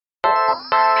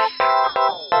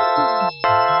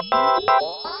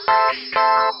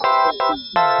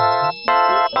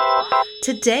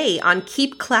Today on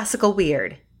Keep Classical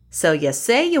Weird. So you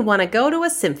say you want to go to a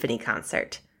symphony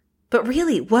concert. But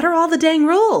really, what are all the dang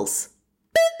rules?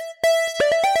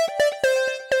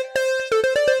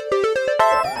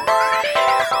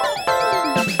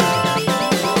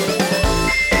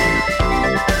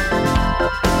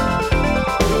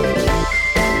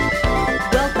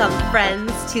 Welcome,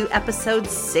 friends, to episode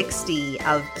 60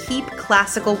 of Keep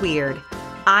Classical Weird.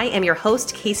 I am your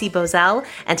host, Casey Bozell,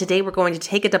 and today we're going to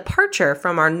take a departure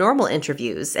from our normal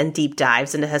interviews and deep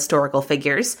dives into historical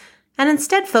figures, and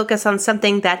instead focus on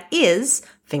something that is,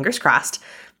 fingers crossed,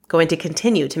 going to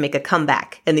continue to make a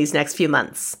comeback in these next few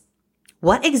months.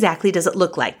 What exactly does it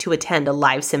look like to attend a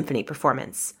live symphony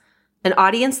performance? An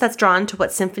audience that's drawn to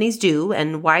what symphonies do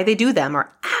and why they do them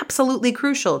are absolutely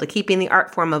crucial to keeping the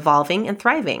art form evolving and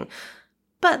thriving.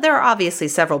 But there are obviously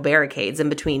several barricades in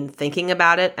between thinking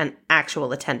about it and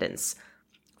actual attendance.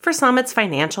 For some, it's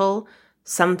financial.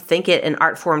 Some think it an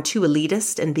art form too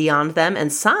elitist and beyond them,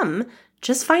 and some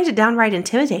just find it downright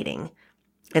intimidating.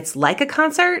 It's like a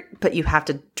concert, but you have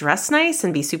to dress nice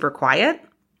and be super quiet.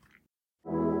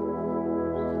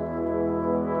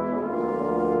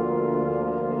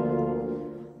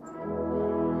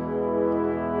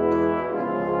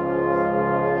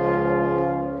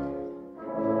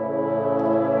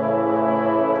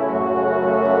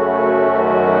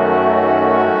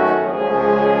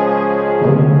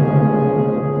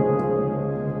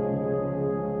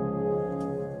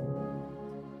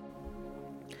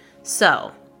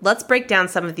 So, let's break down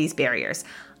some of these barriers.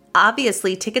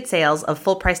 Obviously, ticket sales of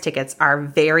full-price tickets are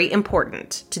very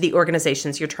important to the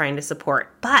organizations you're trying to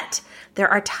support, but there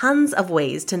are tons of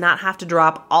ways to not have to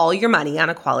drop all your money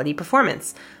on a quality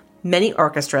performance. Many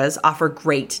orchestras offer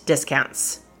great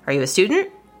discounts. Are you a student?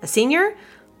 A senior?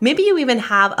 Maybe you even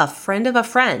have a friend of a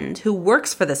friend who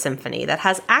works for the symphony that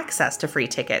has access to free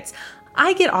tickets.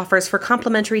 I get offers for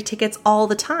complimentary tickets all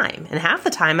the time, and half the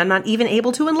time I'm not even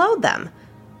able to unload them.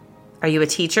 Are you a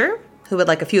teacher who would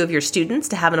like a few of your students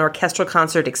to have an orchestral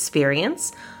concert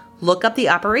experience? Look up the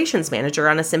operations manager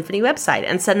on a symphony website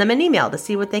and send them an email to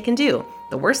see what they can do.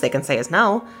 The worst they can say is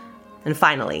no. And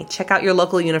finally, check out your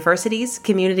local universities,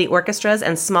 community orchestras,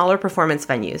 and smaller performance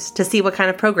venues to see what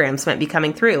kind of programs might be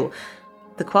coming through.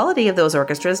 The quality of those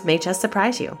orchestras may just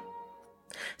surprise you.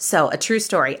 So, a true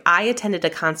story. I attended a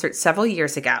concert several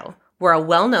years ago where a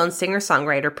well-known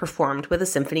singer-songwriter performed with a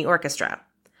symphony orchestra.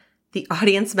 The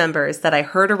audience members that I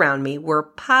heard around me were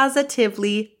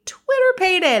positively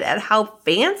Twitter-pated at how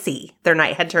fancy their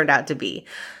night had turned out to be.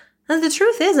 And the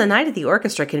truth is, a night at the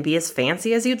orchestra can be as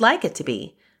fancy as you'd like it to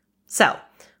be. So,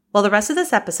 while the rest of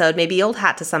this episode may be old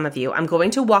hat to some of you, I'm going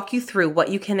to walk you through what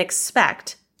you can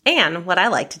expect and what I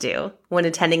like to do when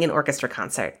attending an orchestra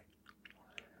concert.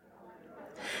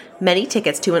 Many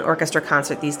tickets to an orchestra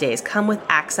concert these days come with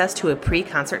access to a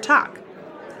pre-concert talk,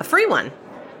 a free one.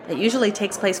 It usually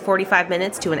takes place 45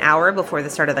 minutes to an hour before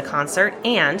the start of the concert,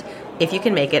 and if you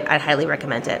can make it, I'd highly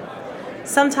recommend it.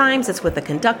 Sometimes it's with the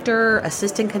conductor,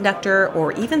 assistant conductor,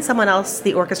 or even someone else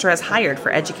the orchestra has hired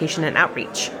for education and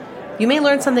outreach. You may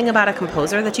learn something about a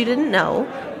composer that you didn't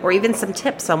know, or even some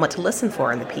tips on what to listen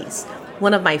for in the piece.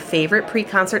 One of my favorite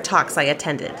pre-concert talks I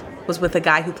attended was with a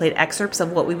guy who played excerpts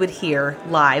of what we would hear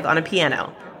live on a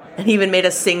piano, and he even made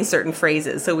us sing certain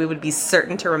phrases so we would be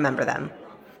certain to remember them.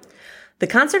 The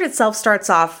concert itself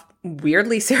starts off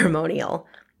weirdly ceremonial.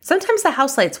 Sometimes the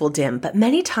house lights will dim, but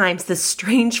many times this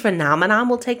strange phenomenon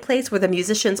will take place where the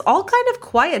musicians all kind of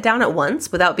quiet down at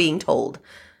once without being told.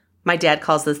 My dad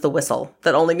calls this the whistle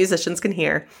that only musicians can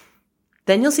hear.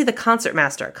 Then you'll see the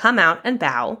concertmaster come out and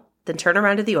bow, then turn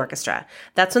around to the orchestra.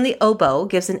 That's when the oboe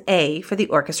gives an A for the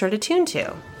orchestra to tune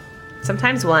to.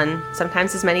 Sometimes one,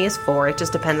 sometimes as many as 4, it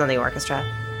just depends on the orchestra.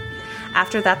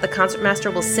 After that, the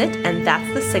concertmaster will sit, and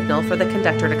that's the signal for the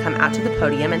conductor to come out to the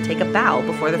podium and take a bow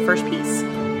before the first piece.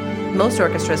 Most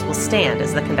orchestras will stand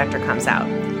as the conductor comes out.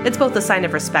 It's both a sign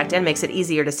of respect and makes it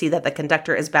easier to see that the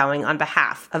conductor is bowing on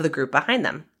behalf of the group behind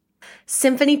them.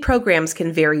 Symphony programs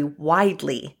can vary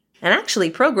widely, and actually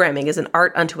programming is an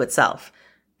art unto itself.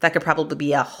 That could probably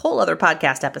be a whole other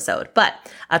podcast episode, but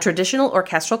a traditional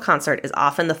orchestral concert is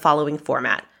often the following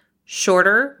format: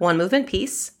 shorter one-movement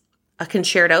piece, a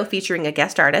concerto featuring a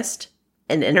guest artist,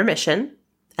 an intermission,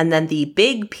 and then the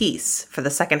big piece for the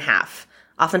second half,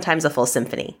 oftentimes a full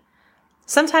symphony.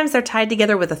 Sometimes they're tied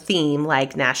together with a theme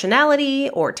like nationality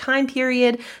or time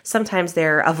period. Sometimes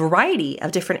they're a variety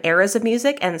of different eras of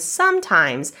music, and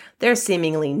sometimes there's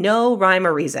seemingly no rhyme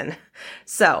or reason.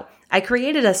 So I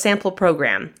created a sample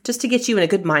program just to get you in a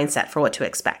good mindset for what to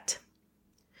expect.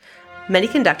 Many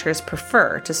conductors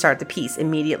prefer to start the piece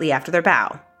immediately after their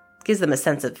bow. Gives them a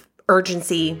sense of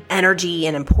urgency, energy,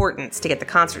 and importance to get the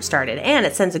concert started, and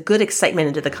it sends a good excitement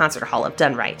into the concert hall if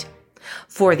done right.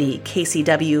 For the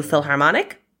KCW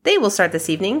Philharmonic, they will start this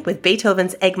evening with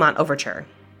Beethoven's Egmont Overture.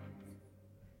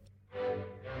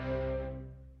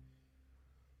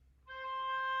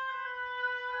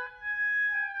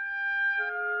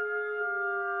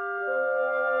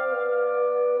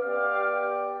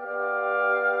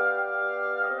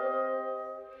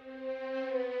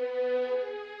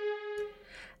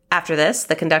 After this,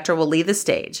 the conductor will leave the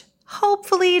stage,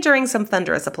 hopefully during some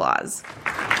thunderous applause.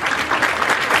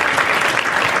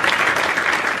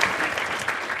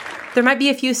 There might be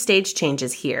a few stage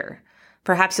changes here.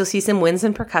 Perhaps you'll see some winds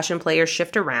and percussion players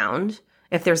shift around.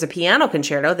 If there's a piano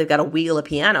concerto, they've got to wheel a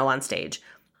piano on stage.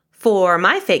 For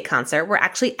my Fate concert, we're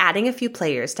actually adding a few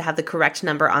players to have the correct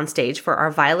number on stage for our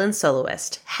violin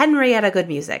soloist, Henrietta Good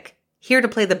Music, here to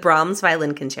play the Brahms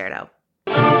Violin Concerto.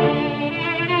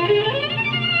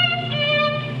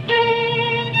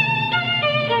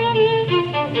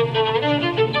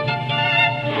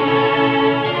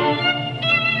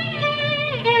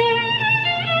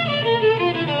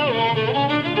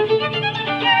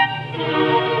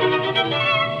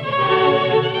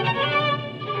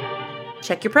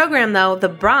 Check your program, though. The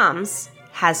Brahms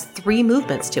has 3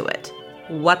 movements to it.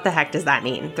 What the heck does that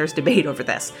mean? There's debate over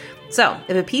this. So,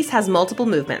 if a piece has multiple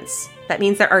movements, that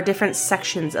means there are different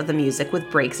sections of the music with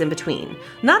breaks in between,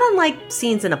 not unlike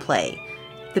scenes in a play.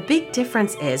 The big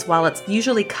difference is, while it's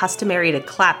usually customary to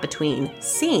clap between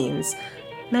scenes,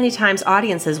 many times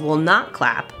audiences will not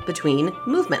clap between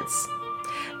movements.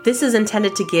 This is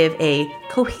intended to give a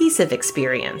cohesive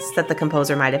experience that the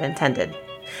composer might have intended.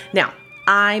 Now,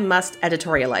 I must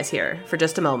editorialize here for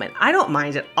just a moment. I don't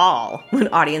mind at all when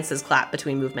audiences clap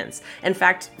between movements. In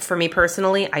fact, for me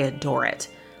personally, I adore it.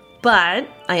 But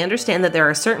I understand that there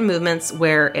are certain movements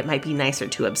where it might be nicer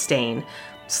to abstain.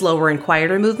 Slower and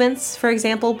quieter movements, for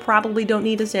example, probably don't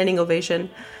need a standing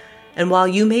ovation. And while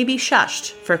you may be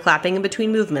shushed for clapping in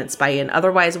between movements by an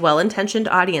otherwise well-intentioned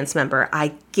audience member,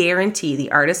 I guarantee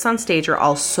the artists on stage are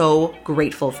all so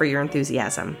grateful for your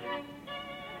enthusiasm.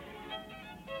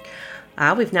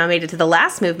 We've now made it to the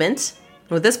last movement.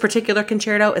 With this particular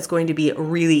concerto, it's going to be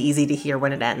really easy to hear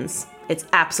when it ends. It's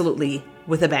absolutely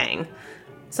with a bang.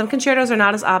 Some concertos are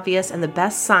not as obvious, and the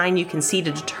best sign you can see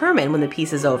to determine when the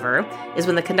piece is over is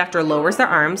when the conductor lowers their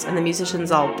arms and the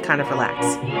musicians all kind of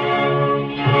relax.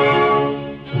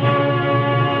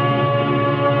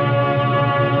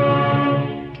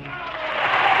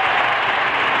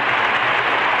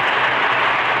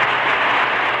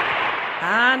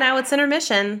 Now it's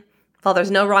intermission. While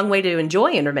there's no wrong way to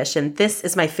enjoy intermission, this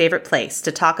is my favorite place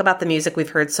to talk about the music we've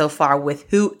heard so far with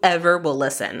whoever will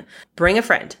listen. Bring a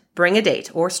friend, bring a date,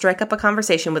 or strike up a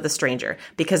conversation with a stranger,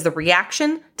 because the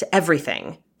reaction to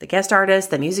everything, the guest artist,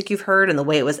 the music you've heard, and the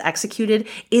way it was executed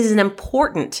is an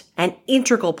important and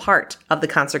integral part of the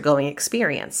concert-going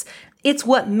experience. It's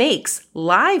what makes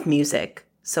live music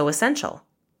so essential.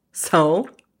 So,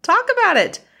 talk about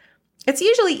it. It's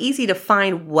usually easy to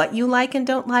find what you like and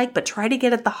don't like, but try to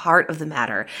get at the heart of the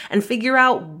matter and figure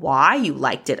out why you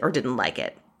liked it or didn't like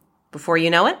it. Before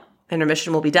you know it,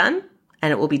 intermission will be done,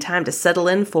 and it will be time to settle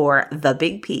in for the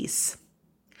big piece.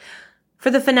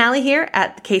 For the finale here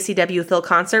at the KCW Phil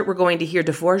concert, we're going to hear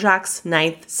Dvorak's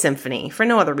Ninth Symphony, for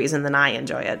no other reason than I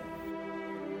enjoy it.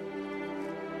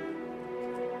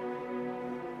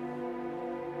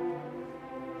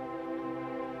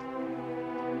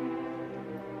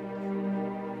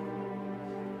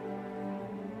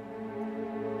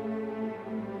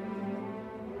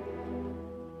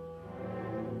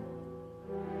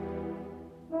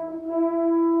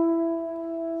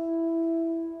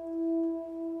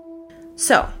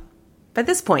 So, by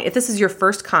this point, if this is your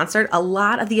first concert, a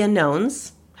lot of the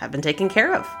unknowns have been taken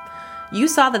care of. You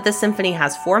saw that this symphony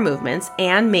has 4 movements,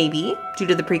 and maybe, due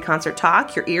to the pre-concert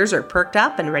talk, your ears are perked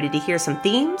up and ready to hear some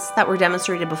themes that were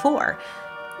demonstrated before.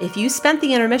 If you spent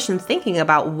the intermission thinking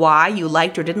about why you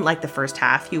liked or didn't like the first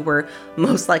half, you were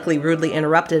most likely rudely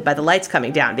interrupted by the lights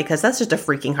coming down, because that's just a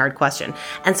freaking hard question.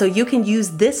 And so you can use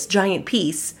this giant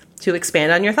piece to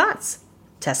expand on your thoughts.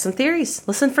 Test some theories.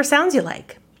 Listen for sounds you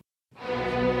like.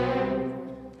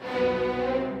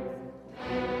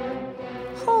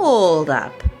 Hold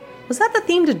up. Was that the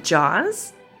theme to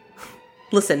Jaws?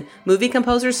 Listen, movie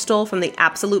composers stole from the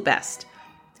absolute best.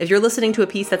 If you're listening to a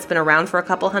piece that's been around for a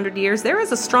couple hundred years, there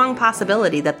is a strong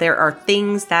possibility that there are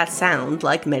things that sound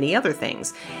like many other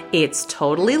things. It's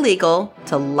totally legal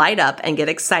to light up and get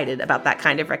excited about that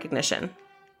kind of recognition.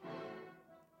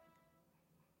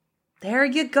 There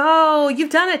you go.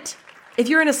 You've done it. If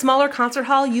you're in a smaller concert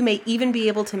hall, you may even be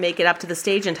able to make it up to the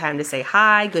stage in time to say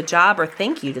hi, good job, or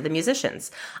thank you to the musicians.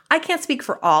 I can't speak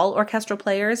for all orchestral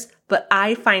players, but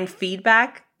I find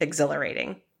feedback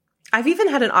exhilarating. I've even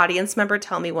had an audience member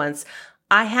tell me once,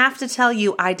 I have to tell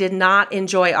you, I did not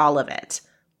enjoy all of it.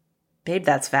 Babe,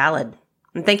 that's valid.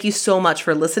 And thank you so much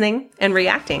for listening and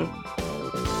reacting.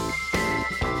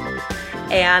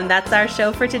 And that's our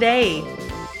show for today.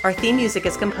 Our theme music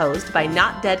is composed by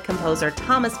Not Dead composer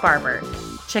Thomas Barber.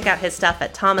 Check out his stuff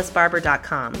at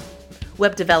thomasbarber.com.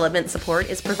 Web development support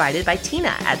is provided by Tina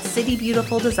at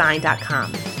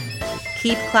citybeautifuldesign.com.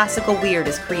 Keep Classical Weird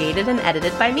is created and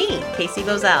edited by me, Casey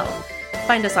Bozell.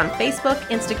 Find us on Facebook,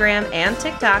 Instagram, and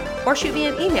TikTok, or shoot me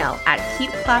an email at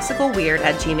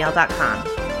keepclassicalweird@gmail.com.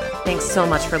 Thanks so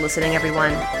much for listening,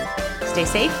 everyone. Stay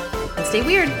safe and stay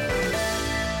weird.